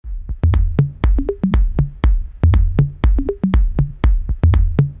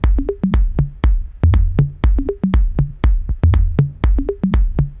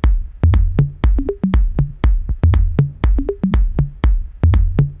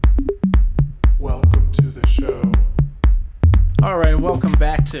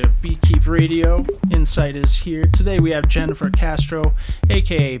to Beatkeep Radio. Insight is here. Today we have Jennifer Castro,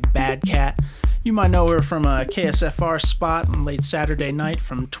 aka Bad Cat. You might know her from a KSFR spot on late Saturday night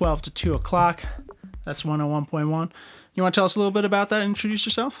from 12 to 2 o'clock. That's 101.1. You want to tell us a little bit about that and introduce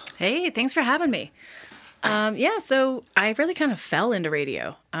yourself? Hey, thanks for having me. So I really kind of fell into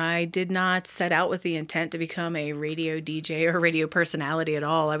radio. I did not set out with the intent to become a radio DJ or radio personality at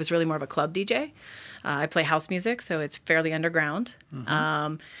all. I was really more of a club DJ. I play house music, so it's fairly underground.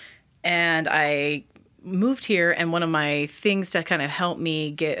 Mm-hmm. And I moved here, and one of my things to kind of help me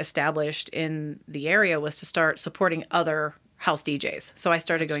get established in the area was to start supporting other house DJs. So I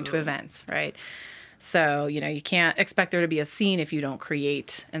started going to events, right? So, you can't expect there to be a scene if you don't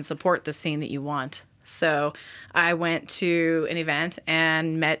create and support the scene that you want. So I went to an event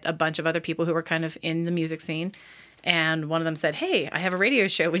and met a bunch of other people who were kind of in the music scene. And one of them said, "Hey, I have a radio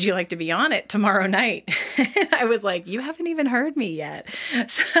show. Would you like to be on it tomorrow night?" I was like, "You haven't even heard me yet."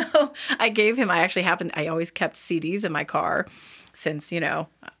 So I gave him, I always kept CDs in my car since,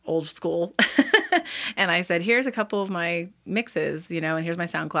 old school. And I said, "Here's a couple of my mixes, and here's my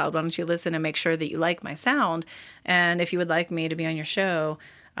SoundCloud. Why don't you listen and make sure that you like my sound? And if you would like me to be on your show,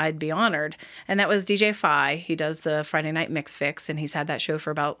 I'd be honored." And that was DJ Fi. He does the Friday Night Mix Fix, and he's had that show for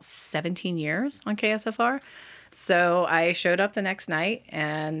about 17 years on KSFR. So I showed up the next night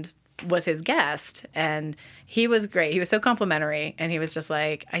and was his guest, and he was great. He was so complimentary, and he was just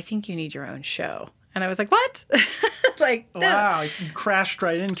like, "I think you need your own show." And I was like, "What?" Wow, you crashed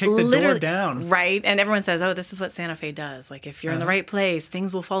right in, kicked the door down. Right. And everyone says, "Oh, this is what Santa Fe does. Like, if you're in the right place,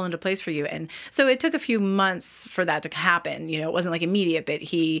 things will fall into place for you." And so it took a few months for that to happen. It wasn't like immediate, but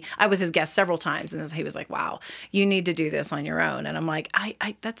I was his guest several times, and he was like, "Wow, you need to do this on your own." And I'm like,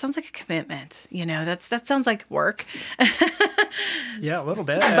 I that sounds like a commitment. That sounds like work. Yeah, a little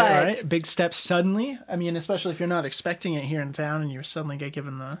bit. Right? Big steps suddenly. I mean, especially if you're not expecting it here in town and you suddenly get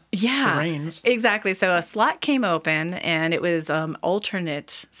given the reins. Exactly. So a slot came open, and it was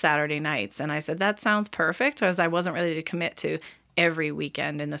alternate Saturday nights. And I said, that sounds perfect, because I wasn't ready to commit to every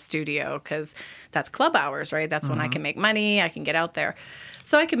weekend in the studio, because that's club hours, right? That's when I can make money. I can get out there.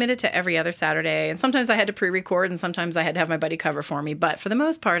 So I committed to every other Saturday, and sometimes I had to pre-record, and sometimes I had to have my buddy cover for me. But for the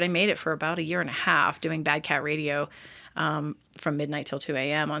most part, I made it for about a year and a half doing Bad Cat Radio from midnight till 2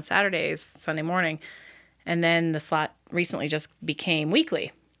 a.m. on Saturdays, Sunday morning. And then the slot recently just became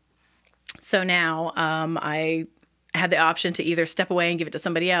weekly. So now I had the option to either step away and give it to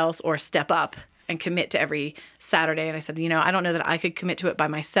somebody else, or step up and commit to every Saturday. And I said, I don't know that I could commit to it by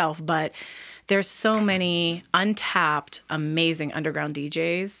myself, but there's so many untapped, amazing underground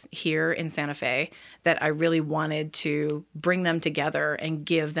DJs here in Santa Fe that I really wanted to bring them together and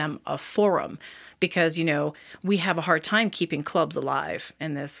give them a forum, because, we have a hard time keeping clubs alive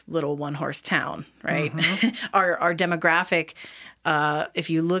in this little one-horse town, right? Mm-hmm. Our demographic,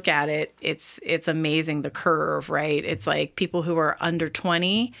 if you look at it, it's amazing, the curve, right? It's like people who are under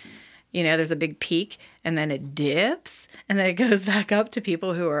 20, there's a big peak, and then it dips, and then it goes back up to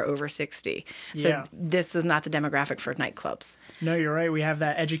people who are over 60. So This is not the demographic for nightclubs. No, you're right. We have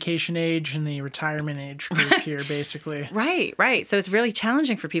that education age and the retirement age group here, basically. Right. So it's really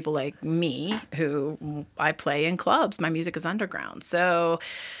challenging for people like me, who I play in clubs. My music is underground. So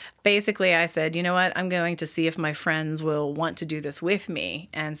basically, I said, you know what? I'm going to see if my friends will want to do this with me.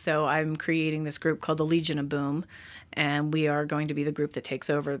 And so I'm creating this group called the Legion of Boom. And we are going to be the group that takes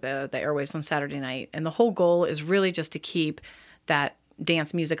over the airwaves on Saturday night. And the whole goal is really just to keep that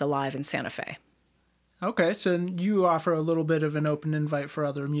dance music alive in Santa Fe. Okay, so you offer a little bit of an open invite for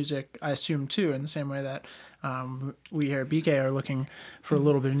other music, I assume, too, in the same way that we here at BK are looking for a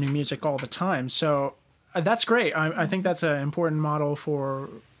little bit of new music all the time. So that's great. I think that's an important model for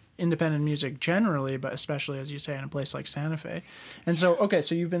independent music generally, but especially, as you say, in a place like Santa Fe. And so, okay,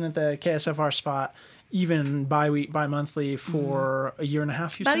 so you've been at the KSFR spot even bi-monthly for a year and a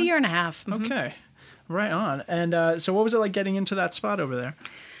half, you said? About a year and a half. Mm-hmm. Okay, right on. And so what was it like getting into that spot over there?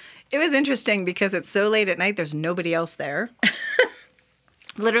 It was interesting because it's so late at night, there's nobody else there.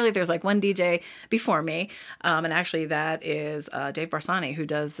 Literally, there's like one DJ before me, and actually that is Dave Barsani, who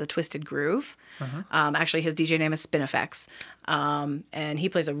does the Twisted Groove. Uh-huh. Actually, his DJ name is Spinifex, and he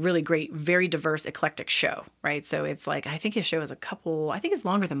plays a really great, very diverse, eclectic show, right? So it's like, I think his show is I think it's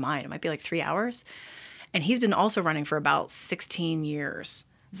longer than mine. It might be like 3 hours. And he's been also running for about 16 years.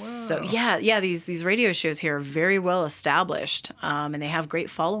 Whoa. So these radio shows here are very well established, and they have great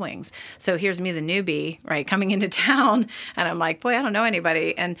followings. So here's me, the newbie, right, coming into town, and I'm like, boy, I don't know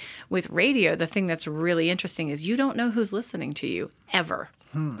anybody. And with radio, the thing that's really interesting is you don't know who's listening to you ever.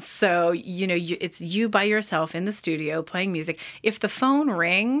 So, it's you by yourself in the studio playing music. If the phone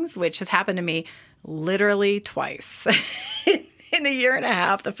rings, which has happened to me literally twice in a year and a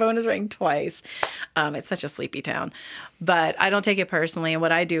half. The phone has rang twice. It's such a sleepy town. But I don't take it personally. And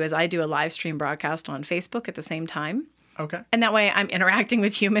what I do is I do a live stream broadcast on Facebook at the same time. Okay. And that way I'm interacting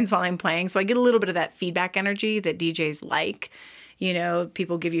with humans while I'm playing. So I get a little bit of that feedback energy that DJs like. You know,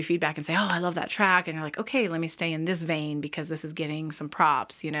 people give you feedback and say, oh, I love that track. And you're like, okay, let me stay in this vein because this is getting some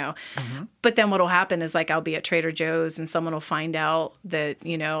props, you know. Mm-hmm. But then what will happen is like I'll be at Trader Joe's and someone will find out that,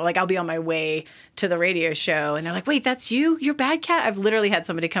 you know, like I'll be on my way to the radio show and they're like, wait, that's you? You're Bad Cat? I've literally had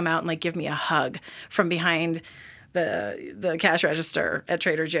somebody come out and like give me a hug from behind the cash register at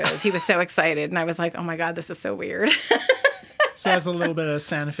Trader Joe's. He was so excited. And I was like, oh my God, this is so weird. So that's a little bit of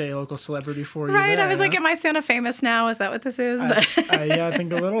Santa Fe local celebrity for you. Right. There, I was like, am I Santa famous now? Is that what this is? Yeah, I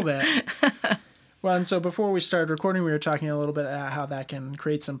think a little bit. Well, and so before we started recording, we were talking a little bit about how that can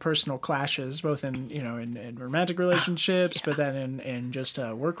create some personal clashes, both in, you know, in romantic relationships, but then in just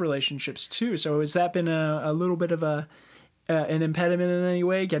work relationships too. So has that been a little bit of an impediment in any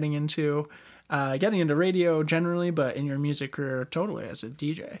way, getting into radio generally, but in your music career totally as a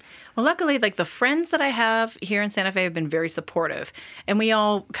DJ? Well, luckily, like the friends that I have here in Santa Fe have been very supportive, and we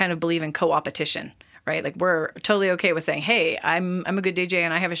all kind of believe in co-opetition, right? Like we're totally okay with saying, hey, I'm a good DJ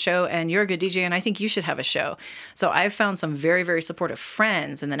and I have a show, and you're a good DJ and I think you should have a show. So I've found some very, very supportive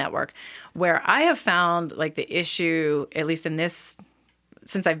friends in the network. Where I have found like the issue, at least in this,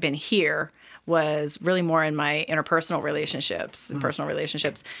 since I've been here, was really more in my interpersonal relationships and personal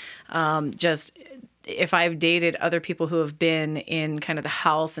relationships. Just if I've dated other people who have been in kind of the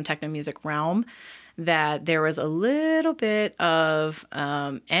house and techno music realm, that there was a little bit of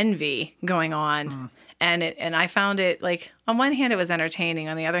envy going on. And I found it like, on one hand, it was entertaining.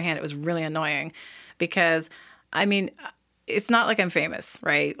 On the other hand, it was really annoying because, I mean, it's not like I'm famous,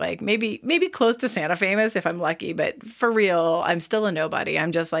 right? Like maybe close to Santa famous if I'm lucky, but for real, I'm still a nobody.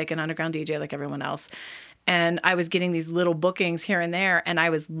 I'm just like an underground DJ like everyone else. And I was getting these little bookings here and there, and I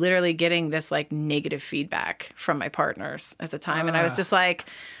was literally getting this like negative feedback from my partners at the time. And I was just like,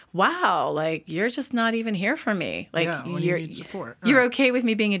 wow, like you're just not even here for me. Like you need support. You're okay with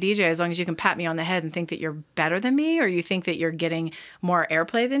me being a DJ as long as you can pat me on the head and think that you're better than me, or you think that you're getting more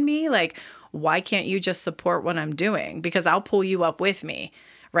airplay than me. Like, why can't you just support what I'm doing? Because I'll pull you up with me,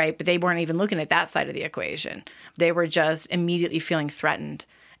 right? But they weren't even looking at that side of the equation. They were just immediately feeling threatened.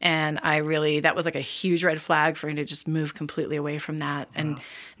 And that was like a huge red flag for me to just move completely away from that. And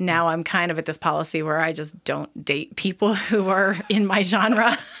now I'm kind of at this policy where I just don't date people who are in my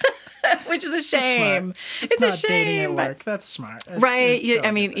genre. Which is a shame. It's not a shame. Dating at work. That's smart. Right.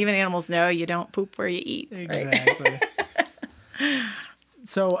 I mean, even animals know you don't poop where you eat. Exactly. Right?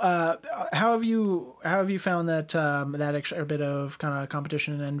 So, how have you found that that extra bit of kind of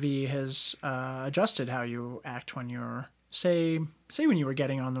competition and envy has adjusted how you act when you're say when you were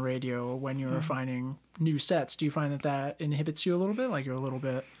getting on the radio or when you were finding new sets? Do you find that inhibits you a little bit? Like you're a little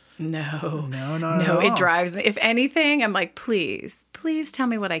bit. No, not at all. It drives me. If anything, I'm like, please tell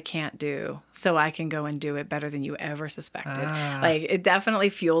me what I can't do so I can go and do it better than you ever suspected. Like it definitely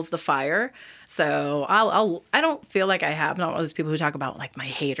fuels the fire. So I don't feel like I'm not one of those people who talk about like my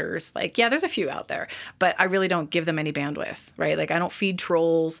haters. Like, yeah, there's a few out there, but I really don't give them any bandwidth, right? Like I don't feed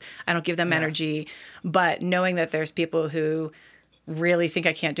trolls. I don't give them energy, but knowing that there's people who really think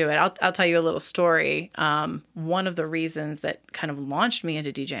I can't do it. I'll tell you a little story. One of the reasons that kind of launched me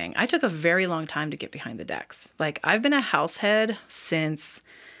into DJing, I took a very long time to get behind the decks. Like I've been a house head since,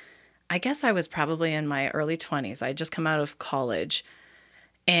 I guess I was probably in my early 20s. I had just come out of college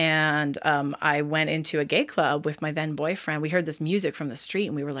and I went into a gay club with my then boyfriend. We heard this music from the street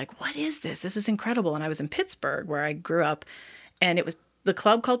and we were like, what is this? This is incredible. And I was in Pittsburgh where I grew up, and it was the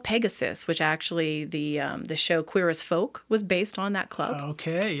club called Pegasus, which actually the show Queer as Folk was based on that club.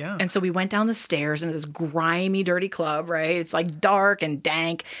 Okay, yeah. And so we went down the stairs into this grimy, dirty club, right? It's like dark and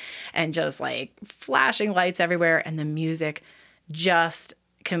dank and just like flashing lights everywhere. And the music just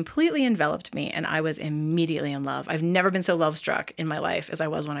completely enveloped me, and I was immediately in love. I've never been so love-struck in my life as I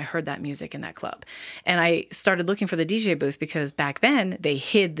was when I heard that music in that club. And I started looking for the DJ booth because back then they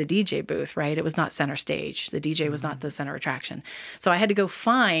hid the DJ booth, right? It was not center stage. The DJ was not the center attraction. So I had to go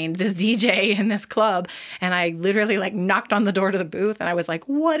find this DJ in this club, and I literally like knocked on the door to the booth, and I was like,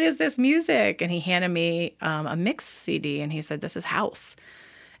 what is this music? And he handed me a mix CD, and he said, this is house.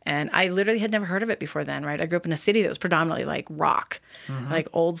 And I literally had never heard of it before then, right? I grew up in a city that was predominantly like rock, like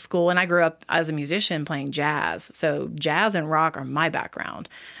old school. And I grew up as a musician playing jazz. So jazz and rock are my background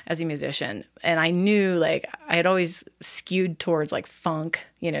as a musician. And I knew like I had always skewed towards like funk,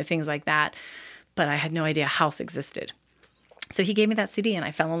 things like that. But I had no idea house existed. So he gave me that CD and I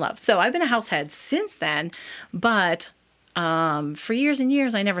fell in love. So I've been a house head since then, but For years and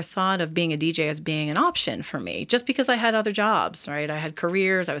years, I never thought of being a DJ as being an option for me, just because I had other jobs, right? I had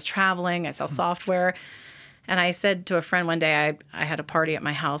careers, I was traveling, I sell software. And I said to a friend one day, I had a party at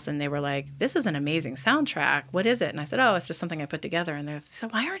my house, and they were like, "This is an amazing soundtrack. What is it?" And I said, "Oh, it's just something I put together." And they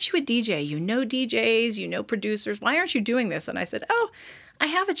said, "Why aren't you a DJ? You know DJs, you know producers. Why aren't you doing this?" And I said, "Oh, I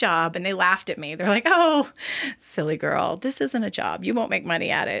have a job." And they laughed at me. They're like, "Oh, silly girl, this isn't a job. You won't make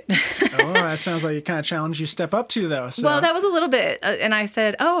money at it." Oh, that sounds like the kind of challenge you step up to, though. So. Well, that was a little bit. And I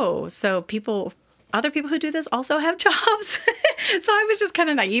said, "Oh, so other people who do this also have jobs?" So I was just kind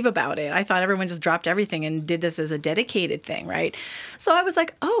of naive about it. I thought everyone just dropped everything and did this as a dedicated thing, right? So I was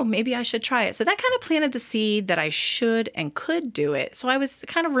like, oh, maybe I should try it. So that kind of planted the seed that I should and could do it. So I was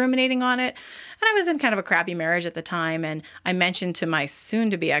kind of ruminating on it. And I was in kind of a crappy marriage at the time. And I mentioned to my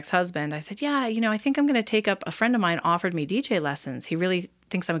soon-to-be ex-husband, I said, yeah, I think I'm going to take up, a friend of mine offered me DJ lessons. He really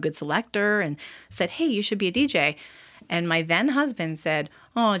thinks I'm a good selector and said, hey, you should be a DJ. And my then husband said,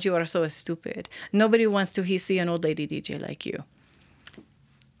 oh, you are so stupid. Nobody wants to see an old lady DJ like you.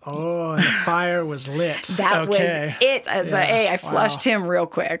 Oh, and the fire was lit. That was it. I flushed him real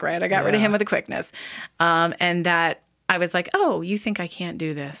quick, right? I got rid of him with a quickness. And that I was like, oh, you think I can't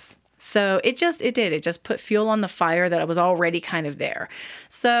do this? So it did. It just put fuel on the fire that I was already kind of there.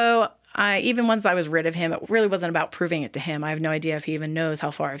 So even once I was rid of him, it really wasn't about proving it to him. I have no idea if he even knows how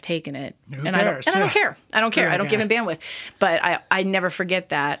far I've taken it. Who cares? I don't care. I don't care. I don't give him bandwidth. But I never forget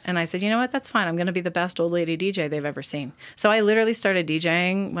that. And I said, you know what? That's fine. I'm going to be the best old lady DJ they've ever seen. So I literally started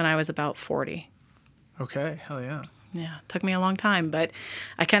DJing when I was about 40. Okay. Hell yeah. Yeah. It took me a long time, but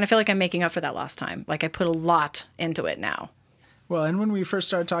I kind of feel like I'm making up for that lost time. Like I put a lot into it now. Well, and when we first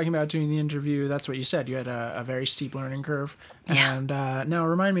started talking about doing the interview, that's what you said. You had a very steep learning curve. Yeah. And now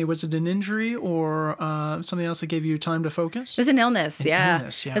remind me, was it an injury or something else that gave you time to focus? It was an illness, yeah.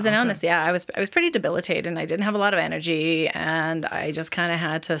 It was an illness, yeah. I was pretty debilitated and I didn't have a lot of energy and I just kind of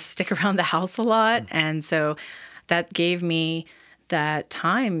had to stick around the house a lot. And so that gave me that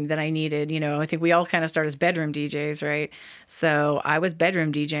time that I needed. I think we all kind of start as bedroom DJs, right? So I was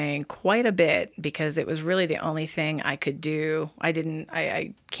bedroom DJing quite a bit because it was really the only thing I could do.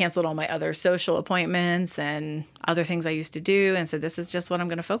 I canceled all my other social appointments and other things I used to do and said, this is just what I'm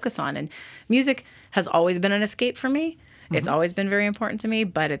going to focus on. And music has always been an escape for me. It's always been very important to me.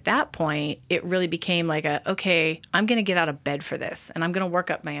 But at that point, it really became like okay, I'm going to get out of bed for this and I'm going to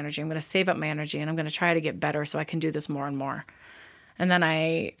work up my energy. I'm going to save up my energy and I'm going to try to get better so I can do this more and more. And then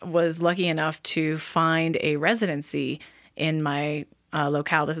I was lucky enough to find a residency in my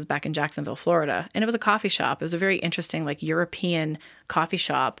locale. This is back in Jacksonville, Florida. And it was a coffee shop. It was a very interesting, European coffee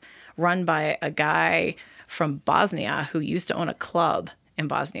shop run by a guy from Bosnia who used to own a club in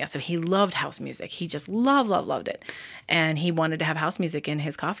Bosnia. So he loved house music. He just loved it. And he wanted to have house music in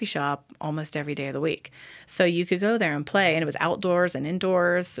his coffee shop almost every day of the week. So you could go there and play. And it was outdoors and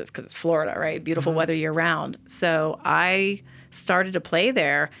indoors because it's Florida, right? Beautiful weather year round. So I started to play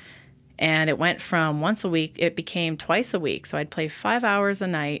there and it went from once a week, it became twice a week. So I'd play 5 hours a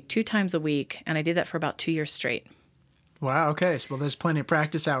night, 2 times a week. And I did that for about 2 years straight. Wow. Okay. Well, there's plenty of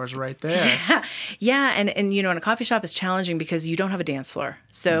practice hours right there. Yeah. And in a coffee shop is challenging because you don't have a dance floor.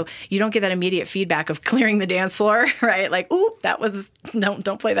 So you don't get that immediate feedback of clearing the dance floor, right? Like, ooh,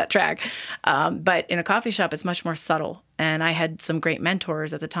 don't play that track. But in a coffee shop, it's much more subtle. And I had some great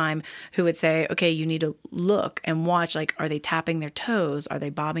mentors at the time who would say, okay, you need to look and watch, are they tapping their toes? Are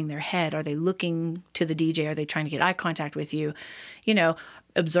they bobbing their head? Are they looking to the DJ? Are they trying to get eye contact with you?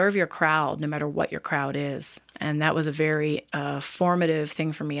 Observe your crowd no matter what your crowd is. And that was a very formative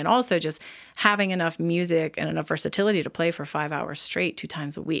thing for me. And also just having enough music and enough versatility to play for 5 hours straight 2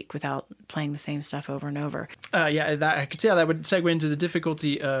 times a week without playing the same stuff over and over. Yeah, I could see how that would segue into the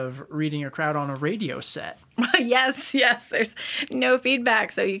difficulty of reading your crowd on a radio set. Yes. There's no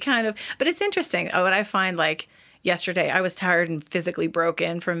feedback. So you but it's interesting. What I find yesterday, I was tired and physically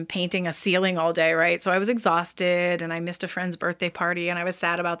broken from painting a ceiling all day, right? So I was exhausted and I missed a friend's birthday party and I was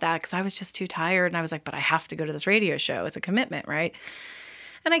sad about that because I was just too tired. And I was like, but I have to go to this radio show. It's a commitment, right?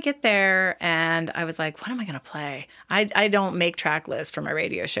 And I get there and I was like, what am I going to play? I don't make track lists for my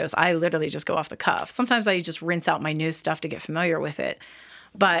radio shows. I literally just go off the cuff. Sometimes I just rinse out my new stuff to get familiar with it.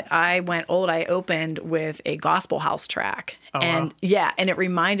 But I went old. I opened with a gospel house track. Oh, and wow. Yeah, and it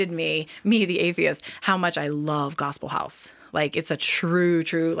reminded me, the atheist, how much I love gospel house. It's a true,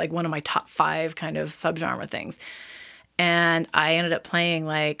 one of my top 5 kind of subgenre things. And I ended up playing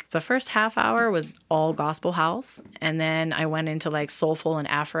the first half hour was all gospel house. And then I went into soulful and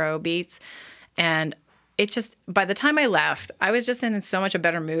Afro beats. And it just, by the time I left, I was just in so much a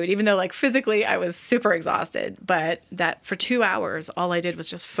better mood, even though like physically I was super exhausted. But that for 2 hours, all I did was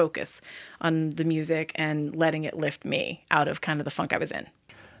just focus on the music and letting it lift me out of kind of the funk I was in.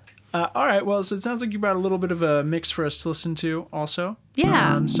 All right. Well, so it sounds like you brought a little bit of a mix for us to listen to also.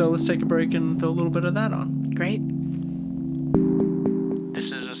 Yeah. So let's take a break and throw a little bit of that on. Great.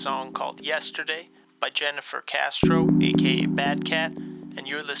 This is a song called Yesterday by Jennifer Castro, a.k.a. Bad Cat, and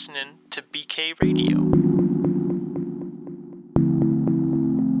you're listening to BK Radio.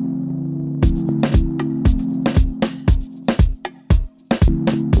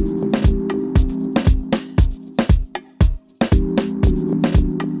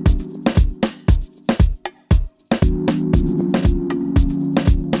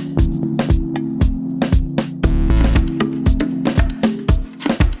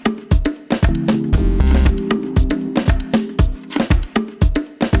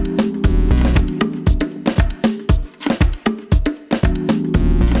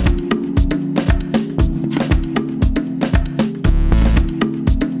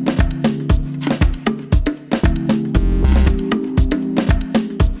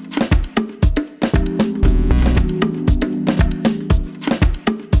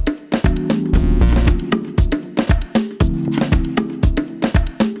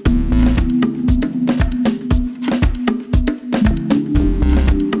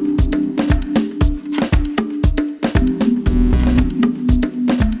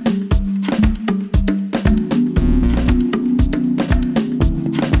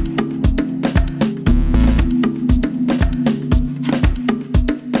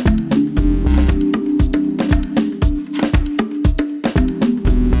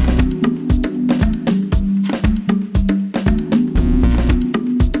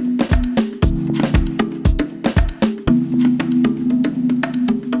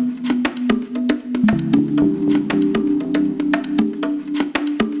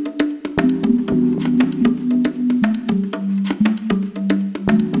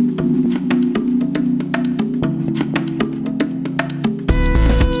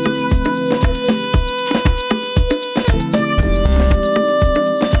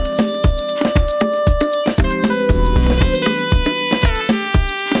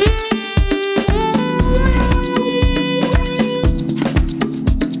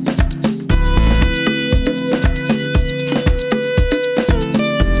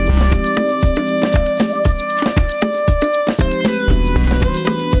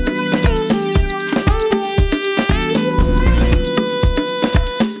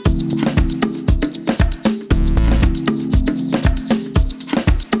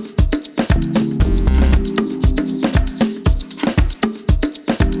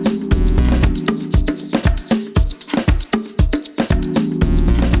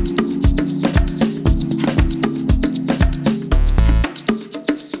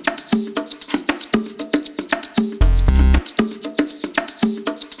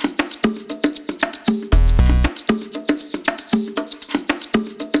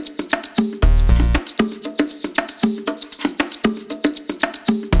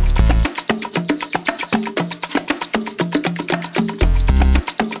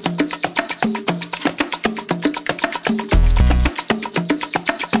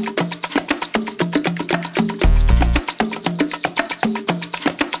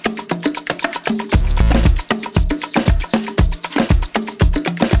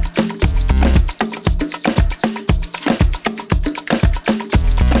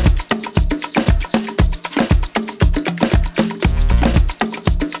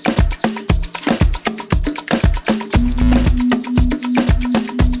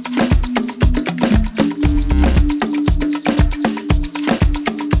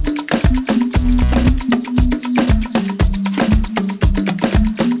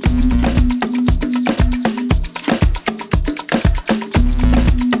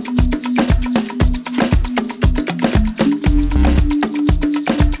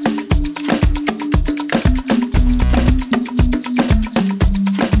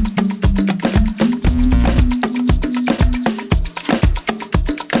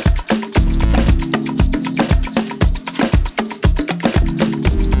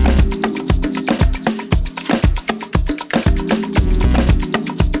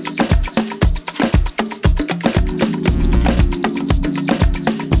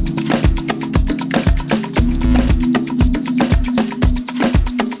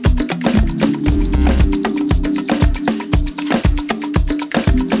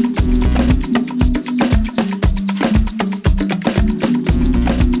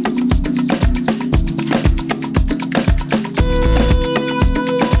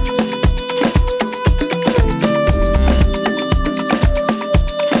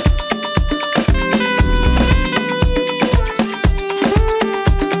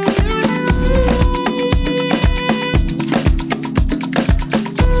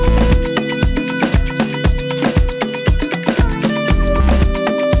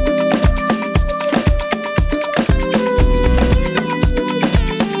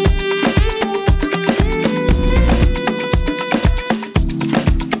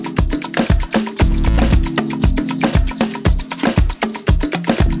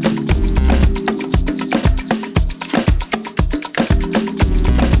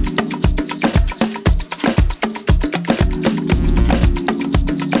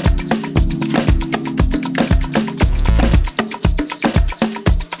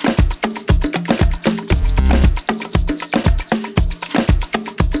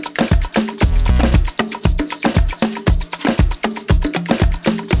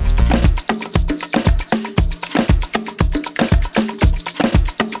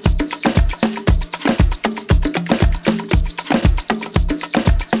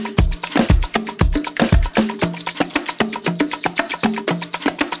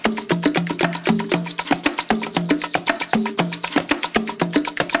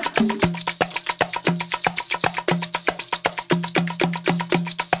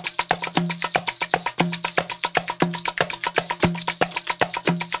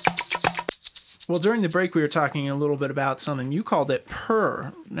 Well, during the break, we were talking a little bit about something. You called it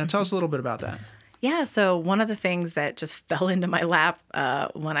purr. Now, tell us a little bit about that. Yeah, so one of the things that just fell into my lap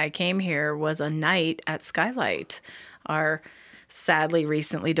when I came here was a night at Skylight, our sadly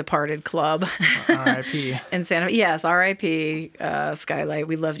recently departed club. R.I.P. In Santa. Yes, R.I.P. Skylight.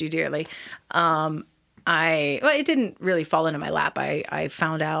 We loved you dearly. It didn't really fall into my lap. I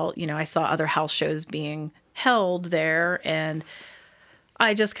found out, I saw other house shows being held there, and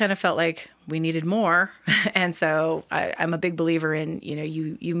I just kind of felt like we needed more. And so I'm a big believer in,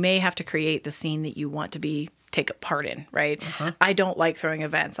 you may have to create the scene that you want to take a part in, right? Uh-huh. I don't like throwing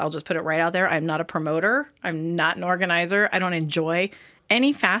events. I'll just put it right out there. I'm not a promoter. I'm not an organizer. I don't enjoy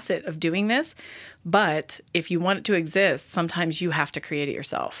any facet of doing this. But if you want it to exist, sometimes you have to create it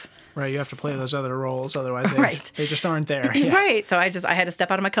yourself. Right, you have to play those other roles, otherwise they just aren't there. Yeah. Right, so I had to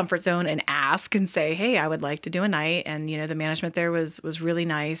step out of my comfort zone and ask and say, hey, I would like to do a night. And, the management there was really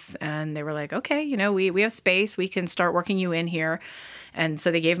nice. And they were like, okay, we have space. We can start working you in here. And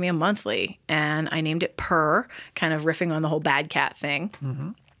so they gave me a monthly, and I named it Purr, kind of riffing on the whole Bad Cat thing.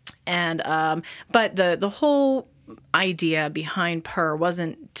 Mm-hmm. And but the whole idea behind Purr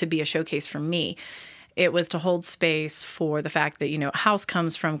wasn't to be a showcase for me. It was to hold space for the fact that, house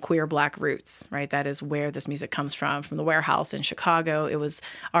comes from queer Black roots, right? That is where this music comes from the Warehouse in Chicago.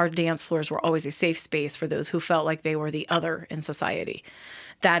 Our dance floors were always a safe space for those who felt like they were the other in society.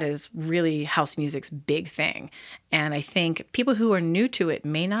 That is really house music's big thing. And I think people who are new to it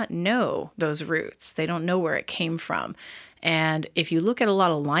may not know those roots. They don't know where it came from. And if you look at a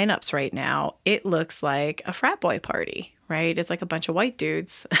lot of lineups right now, it looks like a frat boy party, right? It's like a bunch of white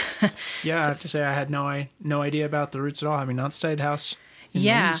dudes. Yeah, I have to say I had no idea about the roots at all. I mean, not studied house.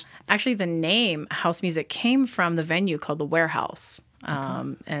 Yeah, actually the name house music came from the venue called the Warehouse.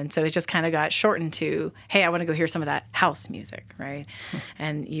 And so it just kind of got shortened to, hey, I want to go hear some of that house music, right?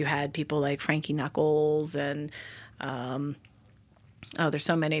 And you had people like Frankie Knuckles and there's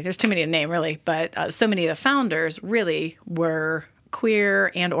so many. There's too many to name, really. But so many of the founders really were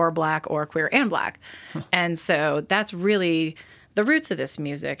queer and or Black or queer and Black. And so that's really the roots of this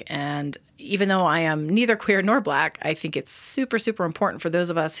music. And even though I am neither queer nor Black, I think it's super, super important for those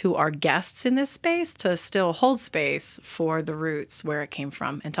of us who are guests in this space to still hold space for the roots, where it came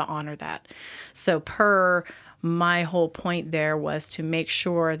from, and to honor that. So my whole point there was to make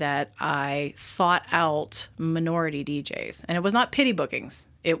sure that I sought out minority DJs. And it was not pity bookings.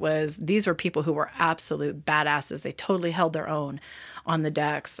 These were people who were absolute badasses. They totally held their own on the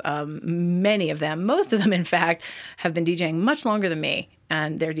decks. Many of them, most of them, in fact, have been DJing much longer than me.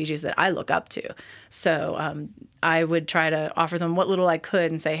 And they're DJs that I look up to. So I would try to offer them what little I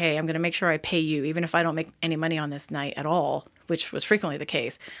could and say, hey, I'm going to make sure I pay you, even if I don't make any money on this night at all, which was frequently the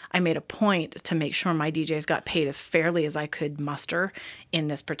case. I made a point to make sure my DJs got paid as fairly as I could muster in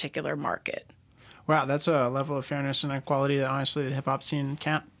this particular market. Wow, that's a level of fairness and equality that honestly the hip-hop scene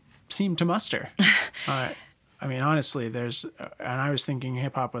can't seem to muster. I mean, honestly, and I was thinking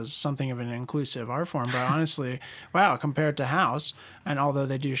hip-hop was something of an inclusive art form, but honestly, wow, compared to house, and although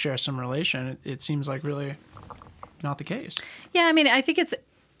they do share some relation, it seems like really not the case. Yeah, I mean, I think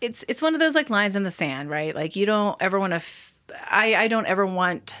it's one of those like lines in the sand, right? Like you don't ever want to I don't ever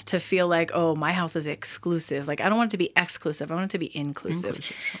want to feel like, oh, my house is exclusive. Like I don't want it to be exclusive. I want it to be inclusive.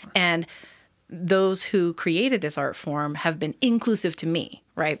 Sure. And those who created this art form have been inclusive to me,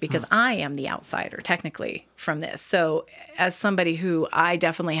 right? Because I am the outsider technically from this. So as somebody who I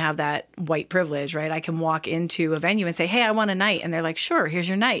definitely have that white privilege, right? I can walk into a venue and say, hey, I want a night. And they're like, sure, here's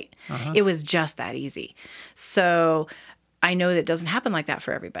your night. Uh-huh. It was just that easy. So I know that it doesn't happen like that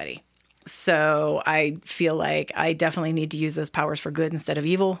for everybody. So I feel like I definitely need to use those powers for good instead of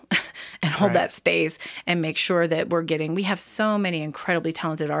evil and hold that space and make sure that we have so many incredibly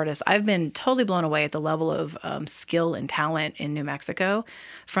talented artists. I've been totally blown away at the level of skill and talent in New Mexico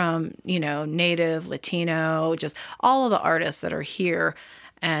from, Native, Latino, just all of the artists that are here.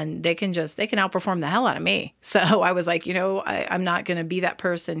 And they can outperform the hell out of me. So I was like, I'm not going to be that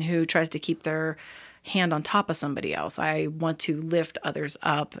person who tries to keep their hand on top of somebody else. I want to lift others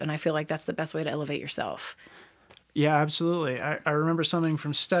up, and I feel like that's the best way to elevate yourself. Yeah, absolutely. I remember something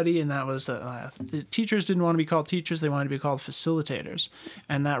from study, and that was that the teachers didn't want to be called teachers; they wanted to be called facilitators,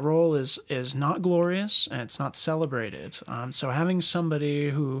 and that role is not glorious and it's not celebrated. So having somebody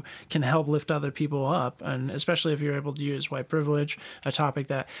who can help lift other people up, and especially if you're able to use white privilege, a topic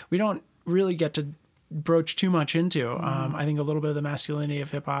that we don't really get to broach too much into. I think a little bit of the masculinity of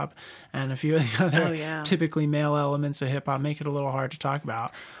hip hop and a few of the other typically male elements of hip hop make it a little hard to talk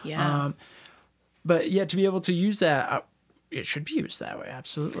about. Yeah. But yeah, to be able to use that, it should be used that way.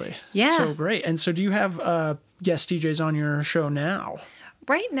 Absolutely. Yeah. So great. And so do you have guest DJs on your show now?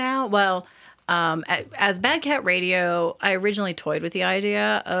 Right now, well, As Bad Cat Radio, I originally toyed with the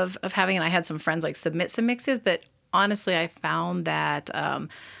idea of having, and I had some friends like submit some mixes, but honestly, I found that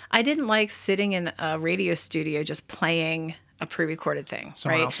I didn't like sitting in a radio studio just playing a pre-recorded thing.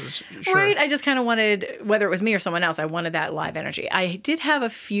 Someone right? else's, sure. Right. I just kind of wanted, whether it was me or someone else, I wanted that live energy. I did have a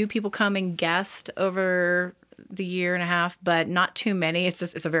few people come and guest over the year and a half, but not too many.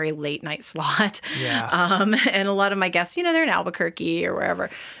 It's a very late night slot. Yeah. And a lot of my guests, they're in Albuquerque or wherever.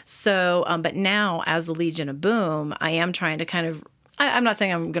 So, but now as the Legion of Boom, I am trying to kind of, I'm not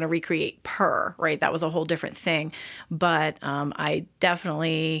saying I'm going to recreate Purr, right? That was a whole different thing, but I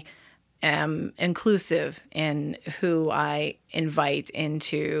definitely am inclusive in who I invite in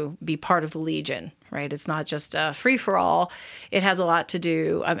to be part of the Legion, right? It's not just a free for all. It has a lot to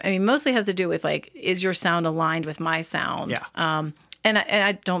do, mostly has to do with like, is your sound aligned with my sound? Yeah. And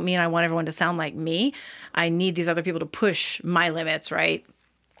I don't mean I want everyone to sound like me. I need these other people to push my limits, right?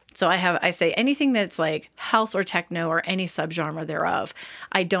 So I say anything that's like house or techno or any subgenre thereof.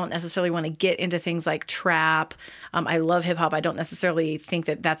 I don't necessarily want to get into things like trap. I love hip hop. I don't necessarily think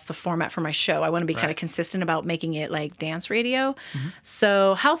that that's the format for my show. I want to be kind of consistent about making it like dance radio. Mm-hmm.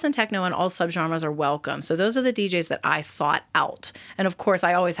 So house and techno and all subgenres are welcome. So those are the DJs that I sought out. And of course,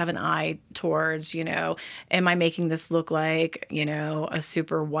 I always have an eye towards, am I making this look like, a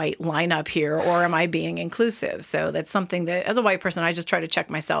super white lineup here, or am I being inclusive? So that's something that as a white person, I just try to check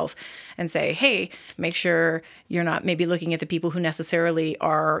myself and say, hey, make sure you're not maybe looking at the people who necessarily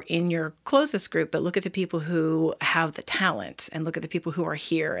are in your closest group, but look at the people who have the talent and look at the people who are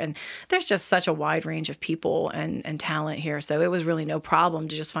here. And there's just such a wide range of people and talent here. So it was really no problem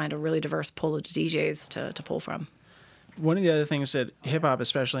to just find a really diverse pool of DJs to pull from. One of the other things that hip hop,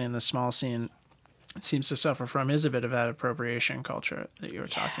 especially in the small scene, seems to suffer from is a bit of that appropriation culture that you were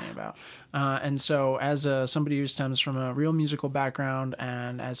talking about. And so as somebody who stems from a real musical background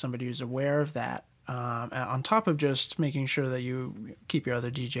and as somebody who's aware of that, on top of just making sure that you keep your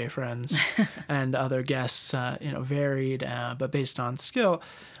other DJ friends and other guests, varied, but based on skill,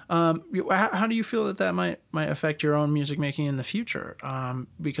 how do you feel that might affect your own music making in the future?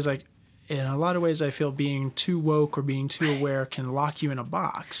 Because in a lot of ways, I feel being too woke or being too aware can lock you in a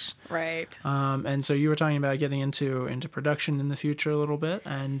box. Right. And so you were talking about getting into production in the future a little bit.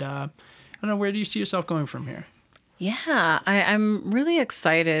 And I don't know, where do you see yourself going from here? Yeah, I'm really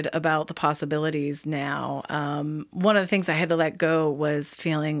excited about the possibilities now. One of the things I had to let go was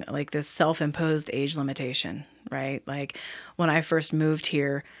feeling like this self-imposed age limitation, right? Like when I first moved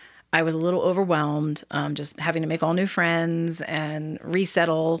here, I was a little overwhelmed, just having to make all new friends and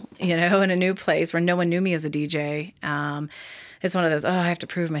resettle, in a new place where no one knew me as a DJ. It's one of those, I have to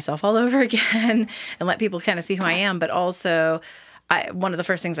prove myself all over again and let people kind of see who I am. But also, one of the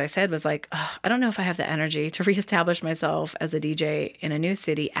first things I said was like, I don't know if I have the energy to reestablish myself as a DJ in a new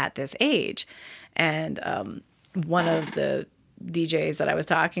city at this age. And one of the DJs that I was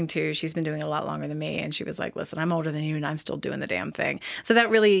talking to, she's been doing it a lot longer than me, and she was like, listen, I'm older than you and I'm still doing the damn thing. So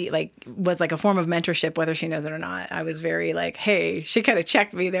that really was like a form of mentorship, whether she knows it or not. I was very like, hey, she kind of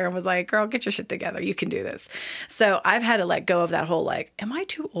checked me there and was like, girl, get your shit together, you can do this. So I've had to let go of that whole am I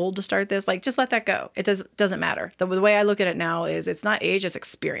too old to start this? Just let that go. It doesn't matter. The way I look at it now is it's not age, it's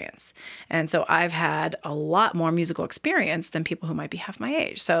experience. And so I've had a lot more musical experience than people who might be half my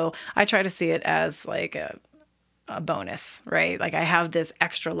age. So I try to see it as like a bonus, right? Like I have this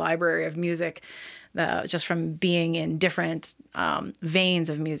extra library of music just from being in different veins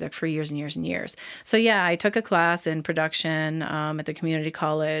of music for years and years and years. So yeah, I took a class in production at the community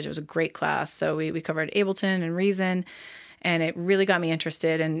college. It was a great class. So we covered Ableton and Reason, and it really got me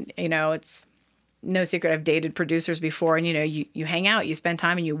interested. And, it's no secret I've dated producers before, and, you hang out, you spend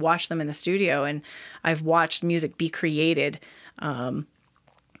time and you watch them in the studio, and I've watched music be created. And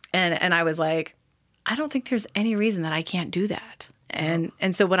I was like, I don't think there's any reason that I can't do that. And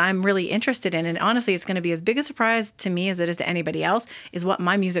so what I'm really interested in, and honestly, it's going to be as big a surprise to me as it is to anybody else, is what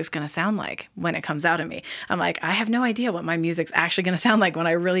my music's going to sound like when it comes out of me. I'm like, I have no idea what my music's actually going to sound like when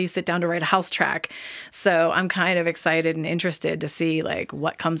I really sit down to write a house track. So I'm kind of excited and interested to see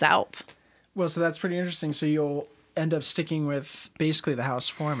what comes out. Well, so that's pretty interesting. So you'll end up sticking with basically the house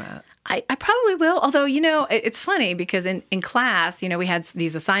format. I probably will. Although, it's funny because in class, we had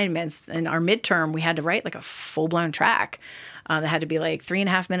these assignments. In our midterm, we had to write a full-blown track that had to be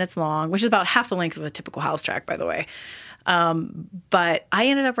 3.5 minutes long, which is about half the length of a typical house track, by the way. But I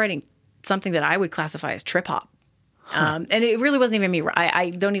ended up writing something that I would classify as trip-hop. And it really wasn't even me.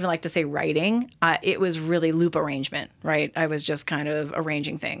 I don't even like to say writing. It was really loop arrangement, right? I was just kind of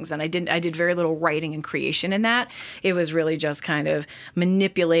arranging things, and I did very little writing and creation in that. It was really just kind of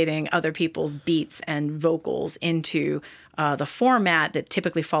manipulating other people's beats and vocals into the format that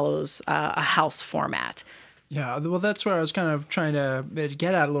typically follows a house format. Yeah, well, that's where I was kind of trying to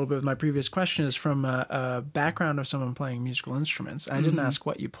get at a little bit with my previous question is from a background of someone playing musical instruments. I didn't ask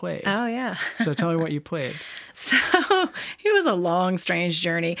what you played. Oh, yeah. So tell me what you played. So it was a long, strange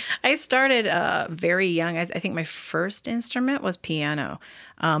journey. I started very young. I think my first instrument was piano,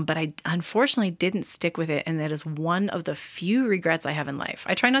 but I unfortunately didn't stick with it. And that is one of the few regrets I have in life.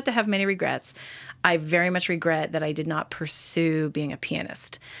 I try not to have many regrets. I very much regret that I did not pursue being a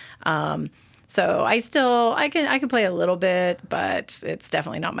pianist. So I can play a little bit, but it's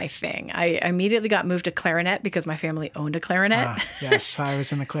definitely not my thing. I immediately got moved to clarinet because my family owned a clarinet. Yes, I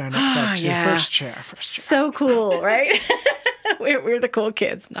was in the clarinet club too. Yeah. First chair. So cool, right? We're the cool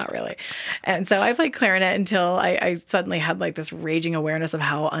kids, not really. And so I played clarinet until I suddenly had like this raging awareness of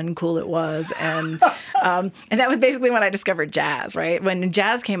how uncool it was. And that was basically when I discovered jazz, right? When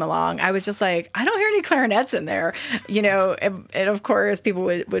jazz came along, I was just like, I don't hear any clarinets in there, and of course people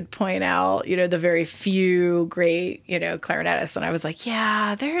would point out, the very few great, clarinetists. And I was like,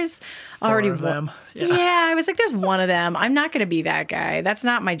 yeah, there's already Four of them. Yeah, I was like, there's one of them. I'm not going to be that guy. That's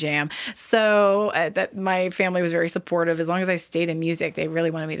not my jam. So that my family was very supportive. As long as I stayed in music, they really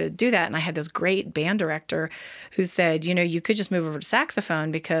wanted me to do that. And I had this great band director who said, you could just move over to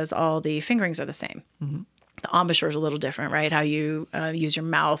saxophone because all the fingerings are the same. Mm-hmm. The embouchure is a little different, right? How you use your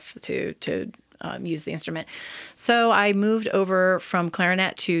mouth to use the instrument. So I moved over from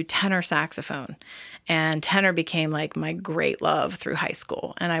clarinet to tenor saxophone. And tenor became like my great love through high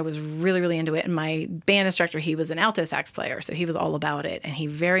school. And I was really, really into it. And my band instructor, he was an alto sax player. So he was all about it. And he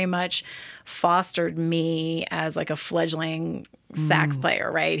very much fostered me as like a fledgling sax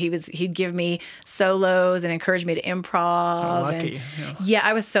player, right? He'd give me solos and encourage me to improv. Lucky. Yeah,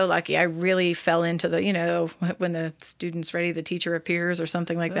 I was so lucky. I really fell into the, when the student's ready, the teacher appears or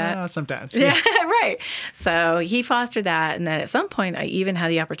something like that. Sometimes. Yeah, right. So he fostered that. And then at some point, I even had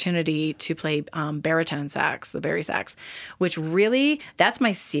the opportunity to play baritone sax, the bari sax, which really, that's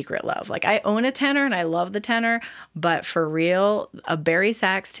my secret love. Like I own a tenor and I love the tenor, but for real, a bari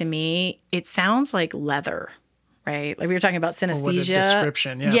sax to me, it sounds like leather. Right? Like we were talking about synesthesia. What a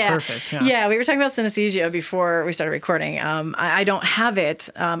description. Yeah, perfect. Yeah, we were talking about synesthesia before we started recording. I don't have it.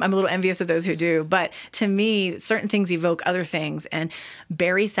 I'm a little envious of those who do. But to me, certain things evoke other things. And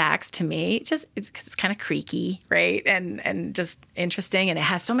bari sax, to me, it's kind of creaky, right? And just interesting. And it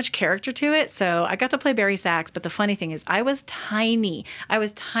has so much character to it. So I got to play bari sax. But the funny thing is, I was tiny. I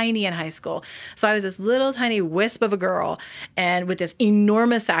was tiny in high school. So I was this little tiny wisp of a girl and with this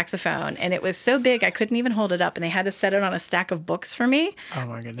enormous saxophone. And it was so big, I couldn't even hold it up. And they had to set it on a stack of books for me. Oh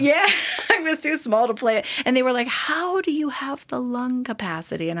my goodness. Yeah, I was too small to play it. And they were like, how do you have the lung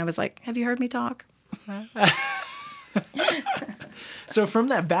capacity? And I was like, have you heard me talk? So from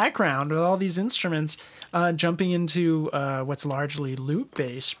that background with all these instruments, jumping into what's largely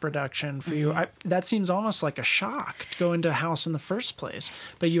loop-based production for you, that seems almost like a shock to go into house in the first place.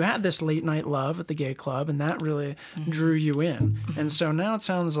 But you had this late night love at the gay club, and that really drew you in. And so now it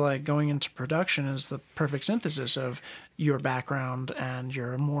sounds like going into production is the perfect synthesis of your background and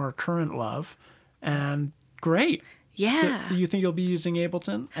your more current love. And great. Yeah. So you think you'll be using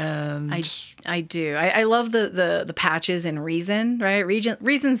Ableton? And I do. I love the patches in Reason, right?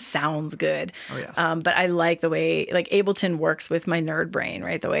 Reason sounds good. Oh yeah. But I like the way like Ableton works with my nerd brain,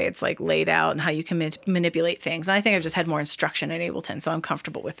 right? The way it's like laid out and how you can manipulate things. And I think I've just had more instruction in Ableton, so I'm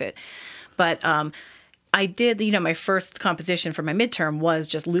comfortable with it. But I did, my first composition for my midterm was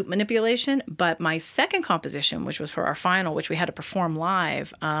just loop manipulation, but my second composition, which was for our final, which we had to perform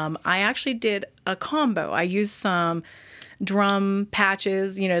live, I actually did a combo. I used some drum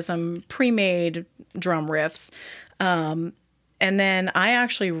patches, some pre-made drum riffs, and then I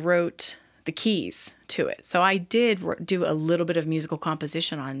actually wrote the keys to it. So I did do a little bit of musical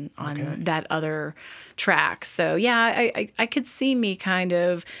composition on that other track. So yeah, I could see me kind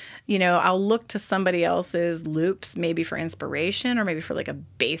of, I'll look to somebody else's loops maybe for inspiration or maybe for like a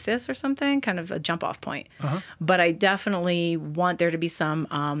basis or something, kind of a jump off point. But I definitely want there to be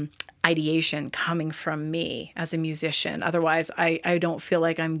some ideation coming from me as a musician. Otherwise, I don't feel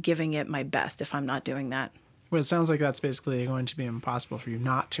like I'm giving it my best if I'm not doing that. Well, it sounds like that's basically going to be impossible for you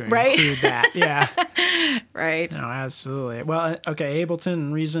not to right? include that. Yeah. Right. No, absolutely. Well, okay, Ableton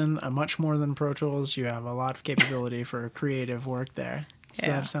and Reason, much more than Pro Tools. You have a lot of capability for creative work there. So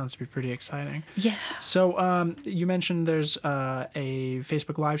that sounds to be pretty exciting. Yeah. So you mentioned there's a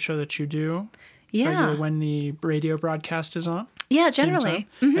Facebook Live show that you do regularly when the radio broadcast is on. Yeah, generally.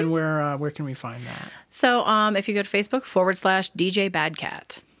 Mm-hmm. And where can we find that? So if you go to Facebook /DJ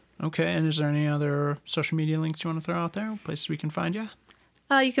Badcat. Okay, and is there any other social media links you want to throw out there, places we can find you?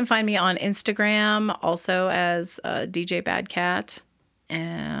 You can find me on Instagram also as DJ Bad Cat.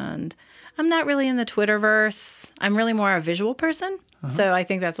 And I'm not really in the Twitterverse. I'm really more a visual person. So I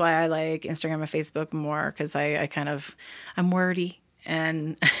think that's why I like Instagram and Facebook more, because I'm wordy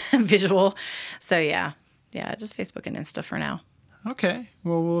and visual. So yeah, just Facebook and Insta for now. Okay.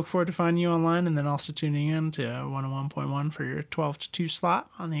 Well, we'll look forward to finding you online and then also tuning in to 101.1 for your 12 to 2 slot.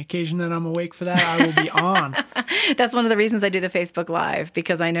 On the occasion that I'm awake for that, I will be on. That's one of the reasons I do the Facebook Live,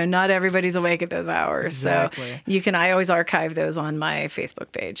 because I know not everybody's awake at those hours. Exactly. So I always archive those on my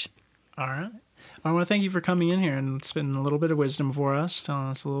Facebook page. All right. I want to thank you for coming in here and spitting a little bit of wisdom for us, telling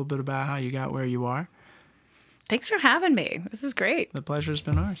us a little bit about how you got where you are. Thanks for having me. This is great. The pleasure's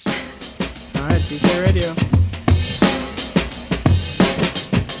been ours. All right, BK Radio.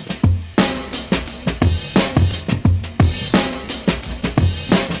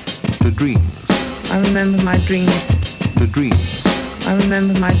 The dreams. I remember my dreams. The dreams. I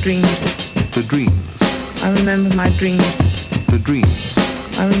remember my dreams. The dreams. I remember my dreams. The dreams.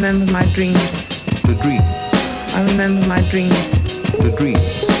 I remember my dreams. The dreams. I remember my dreams. The dreams.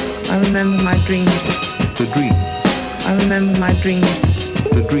 I remember my dreams. The dreams. I remember my dreams.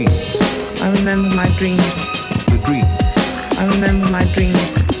 The dreams. I remember my dreams. The dreams. I remember my dreams.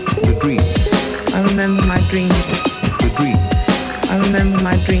 The dreams. I remember my dreams. The dreams. I remember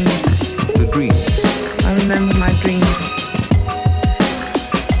my dreams. The dreams. I remember my dreams.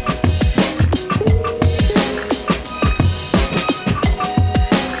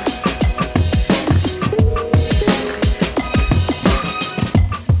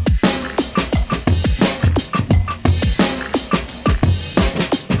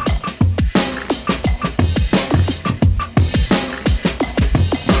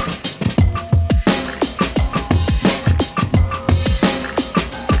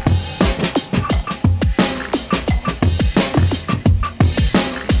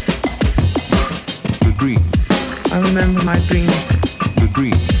 I remember my dreams. The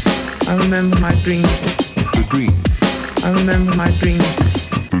dreams. I remember my dreams. The dreams. I remember my dreams.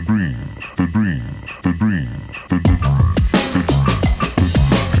 The dreams. The dreams. The dreams.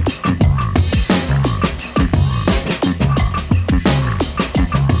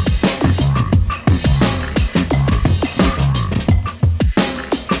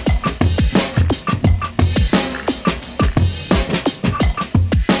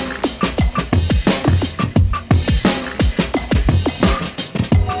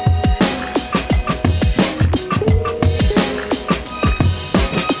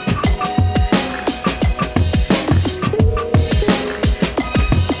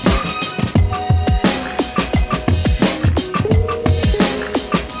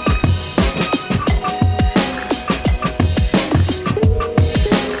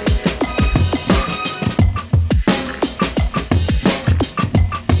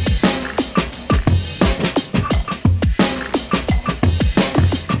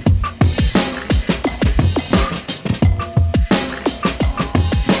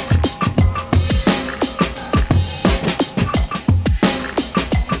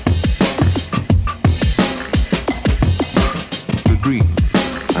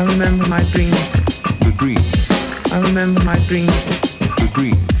 I remember my dreams. The dreams. I remember my dreams. The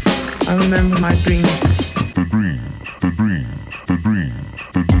dreams. I remember my dreams. The dreams. The dreams. The dreams.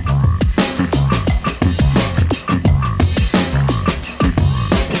 The dreams.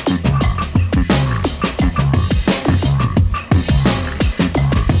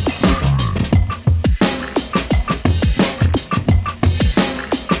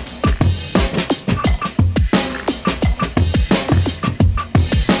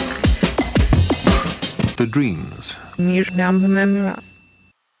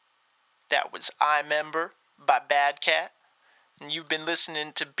 That was I Member by Bad Cat. And you've been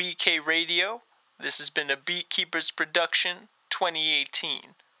listening to BK Radio. This has been a Beatkeepers production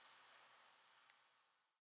 2018.